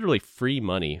was literally free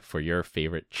money for your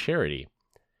favorite charity.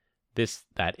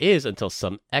 That is until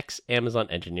some ex-Amazon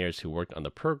engineers who worked on the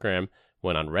program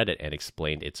went on Reddit and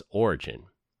explained its origin.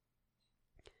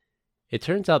 It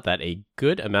turns out that a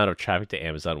good amount of traffic to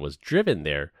Amazon was driven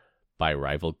there by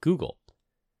rival Google.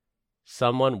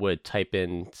 Someone would type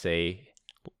in, say,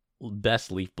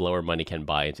 best leaf blower money can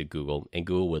buy into Google, and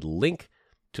Google would link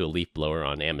to a leaf blower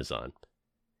on Amazon.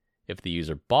 If the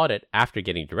user bought it after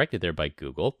getting directed there by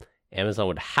Google, Amazon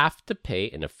would have to pay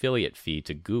an affiliate fee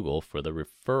to Google for the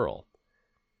referral.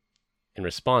 In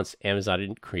response,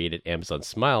 Amazon created Amazon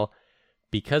Smile,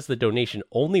 because the donation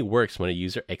only works when a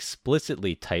user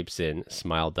explicitly types in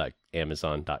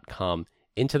smile.amazon.com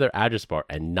into their address bar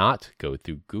and not go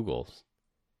through Google's.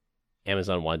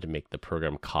 Amazon wanted to make the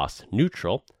program cost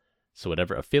neutral, so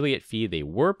whatever affiliate fee they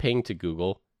were paying to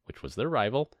Google, which was their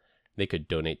rival, they could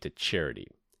donate to charity.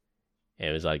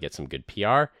 Amazon gets some good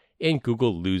PR, and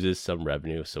Google loses some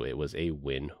revenue, so it was a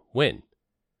win-win.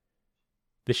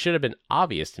 This should have been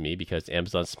obvious to me because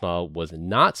Amazon Smile was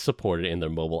not supported in their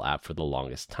mobile app for the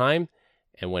longest time,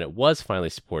 and when it was finally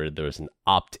supported, there was an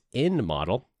opt-in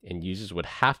model, and users would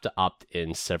have to opt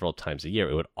in several times a year.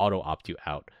 It would auto-opt you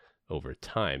out over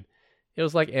time. It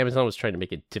was like Amazon was trying to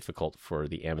make it difficult for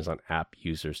the Amazon app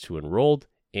users to enroll,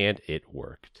 and it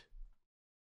worked.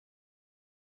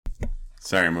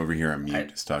 Sorry, I'm over here on mute,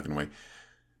 just talking away.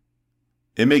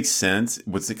 It makes sense.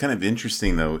 What's kind of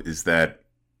interesting, though, is that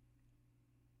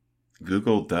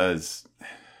Google does.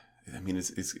 I mean,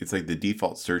 it's like the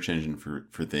default search engine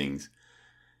for things,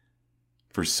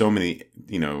 for so many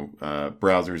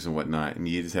browsers and whatnot, and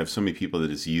you just have so many people that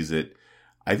just use it.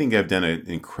 I think I've done an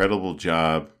incredible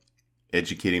job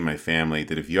educating my family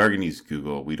that if you are going to use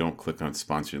Google, we don't click on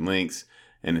sponsored links.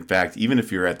 And in fact, even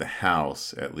if you're at the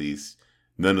house, at least,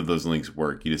 none of those links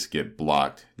work. You just get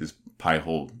blocked. Just pie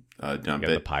hole dump it.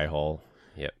 The pie hole.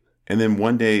 Yep. And then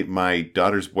one day, my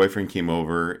daughter's boyfriend came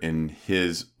over, and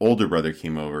his older brother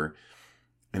came over,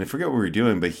 and I forget what we were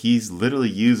doing, but he's literally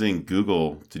using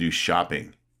Google to do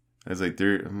shopping. I was like,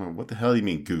 I'm like, what the hell do you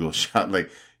mean Google shop?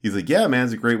 Like, he's like, yeah, man,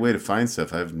 it's a great way to find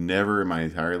stuff. I've never in my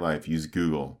entire life used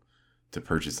Google to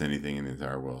purchase anything in the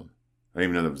entire world. I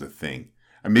didn't even know that was a thing.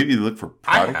 I maybe look for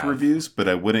product reviews, but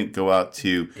I wouldn't go out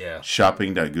to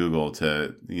shopping.google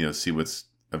to see what's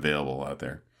available out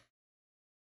there.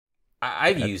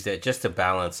 I've used it just to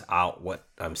balance out what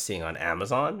I'm seeing on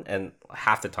Amazon, and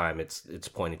half the time it's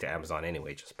pointing to Amazon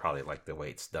anyway, just probably like the way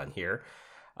it's done here.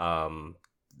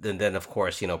 Then of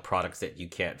course, products that you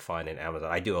can't find in Amazon.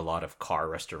 I do a lot of car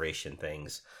restoration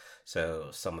things, so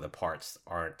some of the parts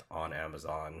aren't on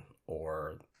Amazon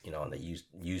or on the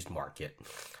used market.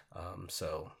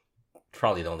 So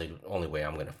probably the only way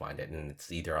I'm going to find it, and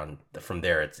it's either from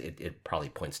there. It probably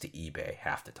points to eBay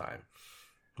half the time.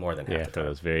 More than half the time. For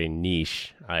those very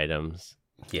niche items.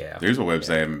 Yeah. There's a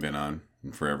website I haven't been on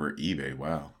in forever. eBay.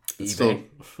 Wow. eBay.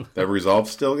 That resolved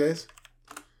still, guys?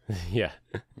 Yeah.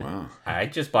 Wow. I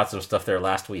just bought some stuff there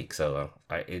last week, so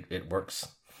it works.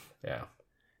 Yeah.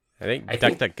 I think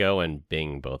DuckDuckGo and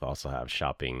Bing both also have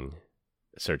shopping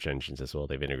search engines as well.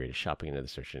 They've integrated shopping into the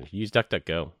search engine. Use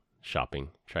DuckDuckGo shopping.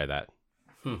 Try that.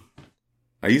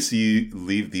 I used to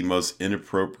leave the most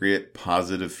inappropriate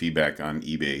positive feedback on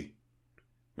eBay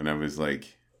when I was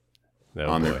like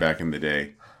there back in the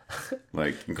day.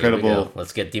 Like incredible,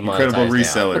 let's get demonetized. Incredible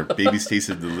reseller. Now. Babies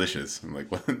tasted delicious. I'm like,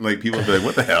 what? Like people would be like,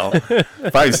 what the hell?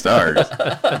 5 stars.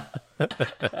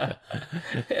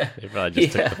 They probably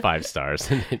just took the 5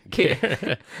 stars and didn't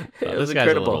care. Well, this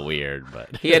guy's a little weird,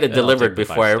 but he had it delivered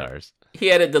before. He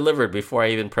had it delivered before I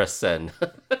even pressed send.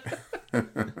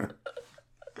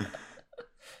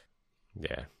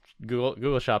 Yeah,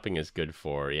 Google Shopping is good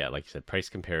for like you said, price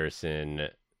comparison.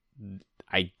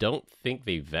 I don't think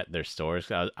they vet their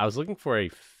stores. I was looking for a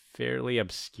fairly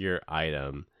obscure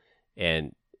item,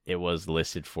 and it was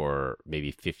listed for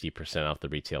maybe 50% off the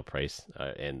retail price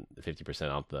and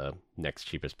 50% off the next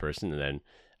cheapest person. And then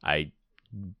I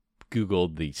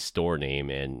Googled the store name,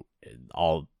 and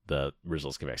all the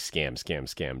results came back: scam, scam,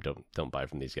 scam. Don't buy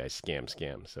from these guys. Scam,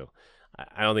 scam. So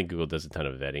I don't think Google does a ton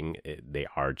of vetting. They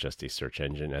are just a search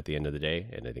engine at the end of the day,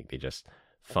 and I think they just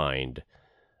find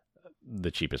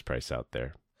the cheapest price out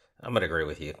there. I'm gonna agree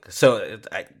with you. So,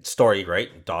 story, right?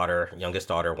 Youngest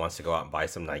daughter wants to go out and buy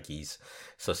some Nikes.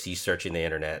 So she's searching the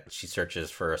internet. She searches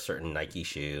for a certain Nike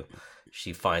shoe.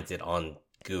 She finds it on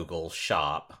Google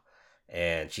Shop,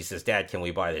 and she says, "Dad, can we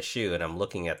buy this shoe?" And I'm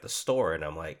looking at the store, and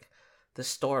I'm like, "This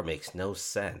store makes no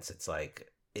sense." It's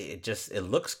like it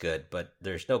looks good, but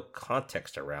there's no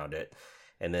context around it.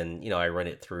 And then, I run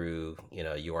it through,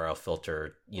 URL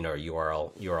filter,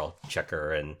 URL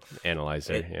checker and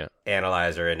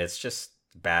analyzer. And it's just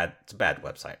bad. It's a bad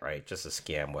website, right? Just a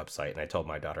scam website. And I told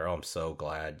my daughter, "Oh, I'm so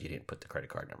glad you didn't put the credit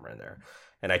card number in there."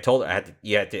 And I told her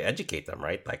you had to educate them,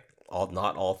 right? Like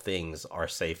not all things are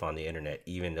safe on the internet,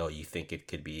 even though you think it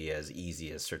could be as easy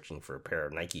as searching for a pair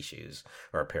of Nike shoes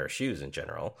or a pair of shoes in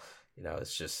general.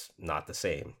 It's just not the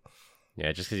same.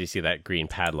 Yeah, just because you see that green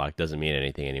padlock doesn't mean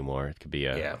anything anymore. It could be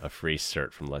a free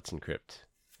cert from Let's Encrypt.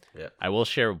 Yeah. I will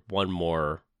share one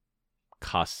more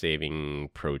cost saving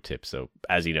pro tip. So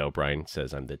as you know, Brian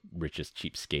says I'm the richest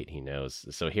cheapskate he knows.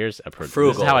 So here's a pro tip.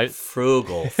 Frugal, How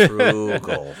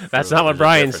frugal. That's not what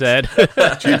Brian said.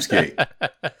 Cheapskate.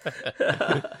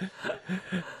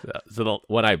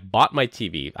 When I bought my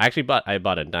TV, I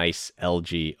bought a nice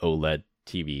LG OLED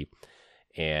TV,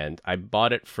 and I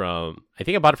bought it from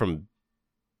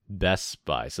Best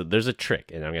Buy. So there's a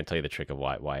trick, and I'm going to tell you the trick of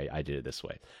why I did it this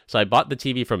way. So I bought the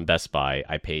TV from Best Buy.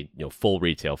 I paid full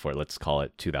retail for it. Let's call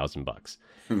it $2,000,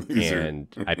 and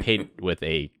I paid with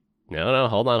a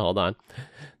hold on.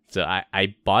 So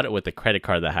I bought it with a credit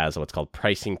card that has what's called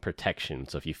pricing protection.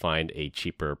 So if you find a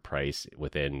cheaper price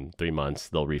within 3 months,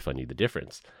 they'll refund you the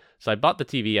difference. So I bought the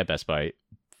TV at Best Buy,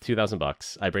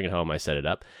 $2,000. I bring it home. I set it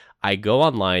up. I go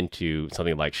online to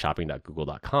something like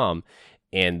shopping.google.com.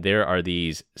 And there are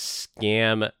these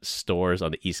scam stores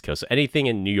on the East Coast. So anything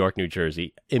in New York, New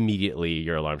Jersey, immediately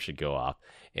your alarm should go off.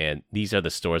 And these are the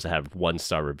stores that have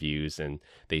 1-star reviews. And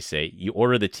they say you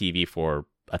order the TV for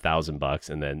 $1,000,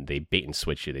 and then they bait and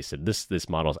switch you. They said this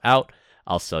model's out.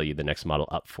 I'll sell you the next model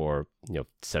up for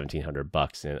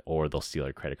 $1,700, or they'll steal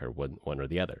your credit card, one or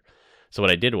the other. So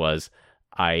what I did was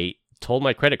I told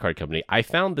my credit card company I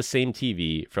found the same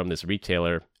TV from this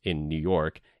retailer in New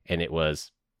York, and it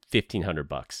was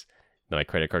 $1,500. Now my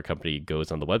credit card company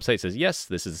goes on the website, says, yes,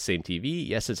 this is the same TV.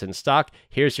 Yes, it's in stock.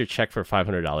 Here's your check for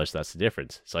 $500. That's the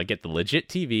difference. So I get the legit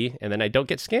TV, and then I don't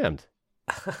get scammed.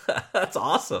 That's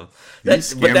awesome. But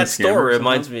that store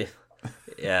reminds me.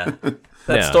 Yeah,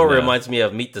 that store reminds me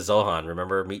of Meet the Zohan.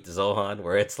 Remember Meet the Zohan,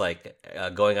 where it's like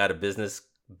going out of business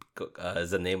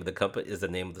is the name of the company, is the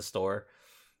name of the store.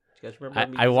 You guys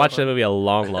remember? I watched that movie a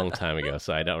long time ago,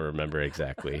 so I don't remember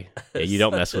exactly. Yeah, you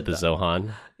don't mess with the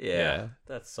Zohan. Yeah,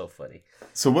 that's so funny.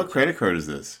 So what credit card is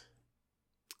this?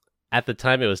 At the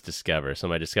time, it was Discover. So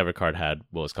my Discover card had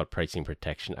what was called pricing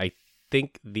protection. I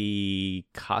think the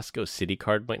Costco City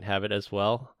card might have it as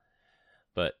well,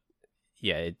 but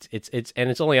yeah,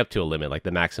 it's only up to a limit. Like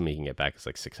the maximum you can get back is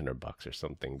like $600 or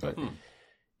something. But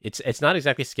it's not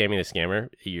exactly scamming the scammer.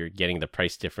 You're getting the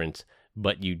price difference,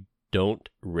 but you don't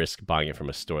risk buying it from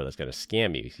a store that's going to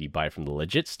scam you. If you buy it from the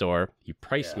legit store, you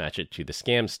price match it to the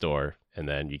scam store, and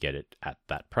then you get it at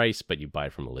that price, but you buy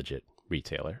it from a legit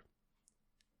retailer.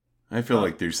 I feel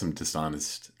like there's some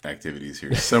dishonest activities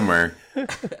here somewhere.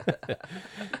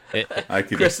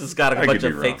 Chris has got a bunch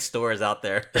of fake stores out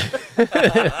there.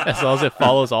 As long as it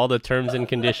follows all the terms and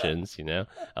conditions,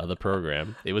 of the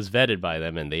program. It was vetted by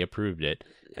them, and they approved it.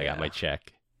 I got my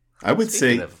check. I would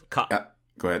say... go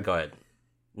ahead. Go ahead.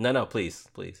 No, please.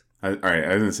 All right,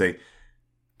 I was going to say,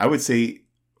 I would say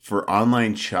for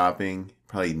online shopping,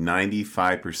 probably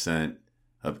 95%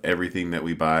 of everything that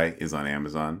we buy is on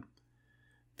Amazon.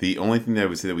 The only thing that I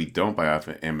would say that we don't buy off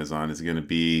of Amazon is going to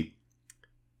be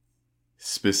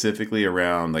specifically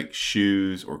around like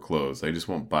shoes or clothes. I just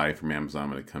won't buy from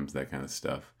Amazon when it comes to that kind of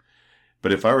stuff.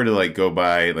 But if I were to like go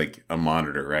buy like a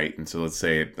monitor, right? And so let's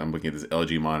say I'm looking at this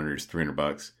LG monitor, it's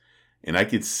 $300, and I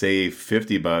could save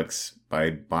 $50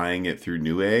 by buying it through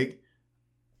Newegg.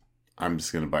 I'm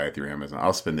just going to buy it through Amazon.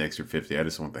 I'll spend the extra $50. I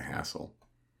just want the hassle.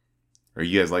 Are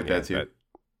you guys like that too?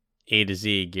 A to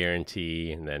Z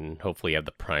guarantee, and then hopefully you have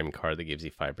the Prime card that gives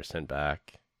you 5%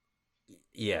 back.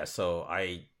 Yeah, so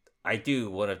I do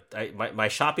want to. My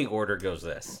shopping order goes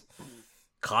this: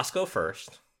 Costco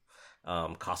first,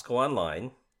 Costco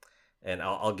online, and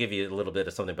I'll give you a little bit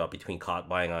of something about between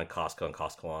buying on Costco and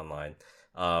Costco online.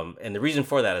 And the reason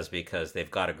for that is because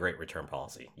they've got a great return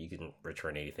policy. You can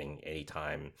return anything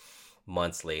anytime,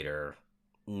 months later.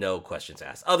 No questions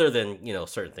asked, other than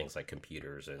certain things like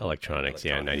computers and electronics.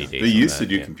 Yeah, 90 days. They used to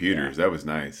do computers. Yeah. That was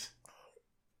nice.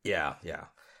 Yeah.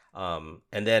 And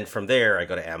then from there, I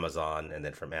go to Amazon, and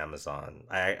then from Amazon,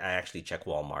 I actually check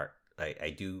Walmart.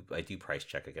 I do price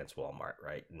check against Walmart,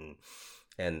 right,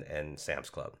 and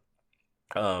Sam's Club.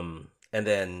 And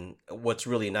then what's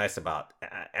really nice about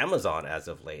Amazon as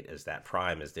of late is that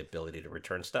Prime is the ability to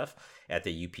return stuff at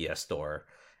the UPS store.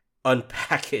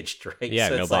 Unpackaged, right? Yeah,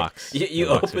 so no it's box. Like you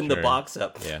open the box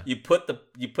up. Yeah. You put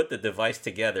the device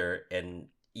together, and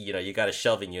you got a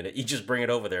shelving unit. You just bring it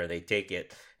over there, and they take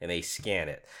it and they scan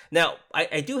it. Now,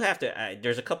 I do have to.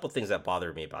 There's a couple things that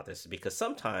bother me about this, because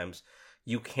sometimes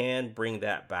you can bring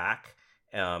that back,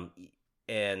 and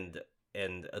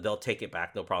they'll take it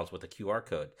back, no problems with the QR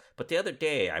code. But the other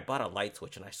day, I bought a light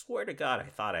switch, and I swear to God,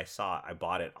 I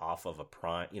bought it off of a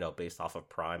Prime, based off of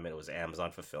Prime, and it was Amazon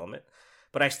fulfillment.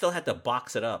 But I still had to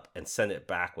box it up and send it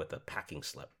back with a packing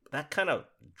slip. That kind of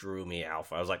drew me out.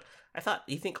 I was like,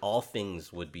 you think all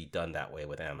things would be done that way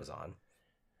with Amazon?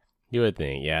 You would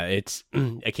think, yeah. It's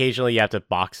occasionally you have to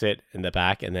box it in the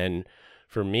back, and then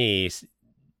for me,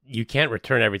 you can't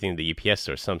return everything to the UPS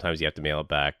store. Sometimes you have to mail it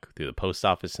back through the post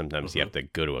office. Sometimes you have to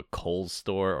go to a Kohl's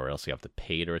store, or else you have to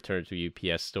pay to return it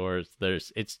to UPS stores.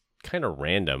 It's kind of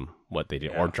random what they do,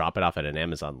 or drop it off at an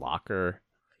Amazon locker.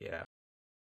 Yeah.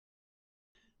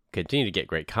 Continue to get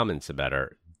great comments about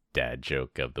our dad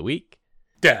joke of the week.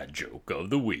 Dad joke of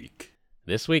the week.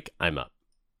 This week, I'm up.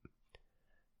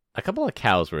 A couple of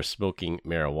cows were smoking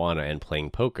marijuana and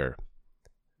playing poker.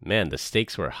 Man, the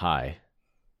stakes were high.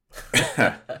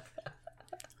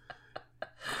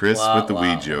 Chris with the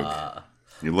weed joke.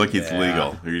 You're lucky it's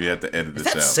legal. You're going to have to edit this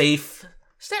out. Is that safe?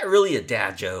 Is that really a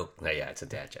dad joke? No, yeah, it's a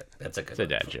dad joke. That's a good one.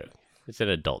 It's a dad joke. It's an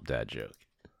adult dad joke.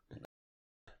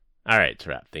 All right, to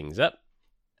wrap things up,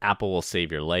 Apple will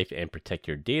save your life and protect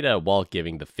your data while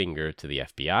giving the finger to the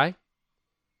FBI.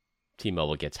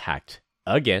 T-Mobile gets hacked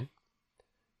again.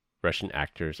 Russian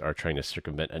actors are trying to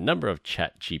circumvent a number of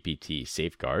ChatGPT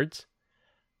safeguards.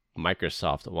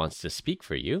 Microsoft wants to speak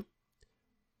for you.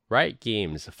 Riot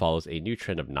Games follows a new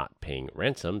trend of not paying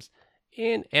ransoms.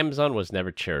 And Amazon was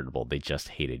never charitable. They just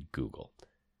hated Google.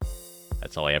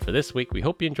 That's all I have for this week. We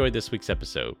hope you enjoyed this week's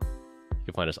episode. You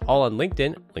can find us all on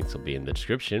LinkedIn. Links will be in the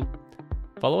description.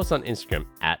 Follow us on Instagram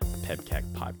at PebCAC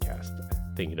Podcast.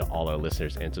 Thank you to all our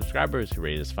listeners and subscribers who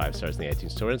rated us 5 stars in the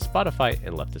iTunes Store and Spotify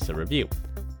and left us a review.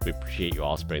 We appreciate you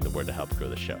all spreading the word to help grow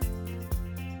the show.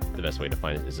 The best way to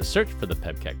find it is to search for the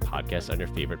PebCAC Podcast on your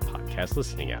favorite podcast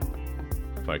listening app.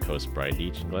 For our co-hosts Brian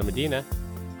Deitch and Glenn Medina,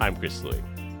 I'm Chris Louie.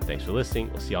 Thanks for listening.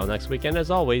 We'll see you all next week. And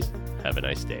as always, have a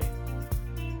nice day.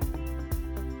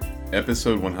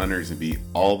 Episode 100 is going to be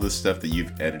all the stuff that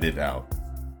you've edited out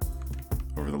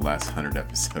over the last 100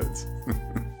 episodes.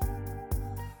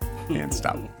 And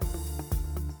stop.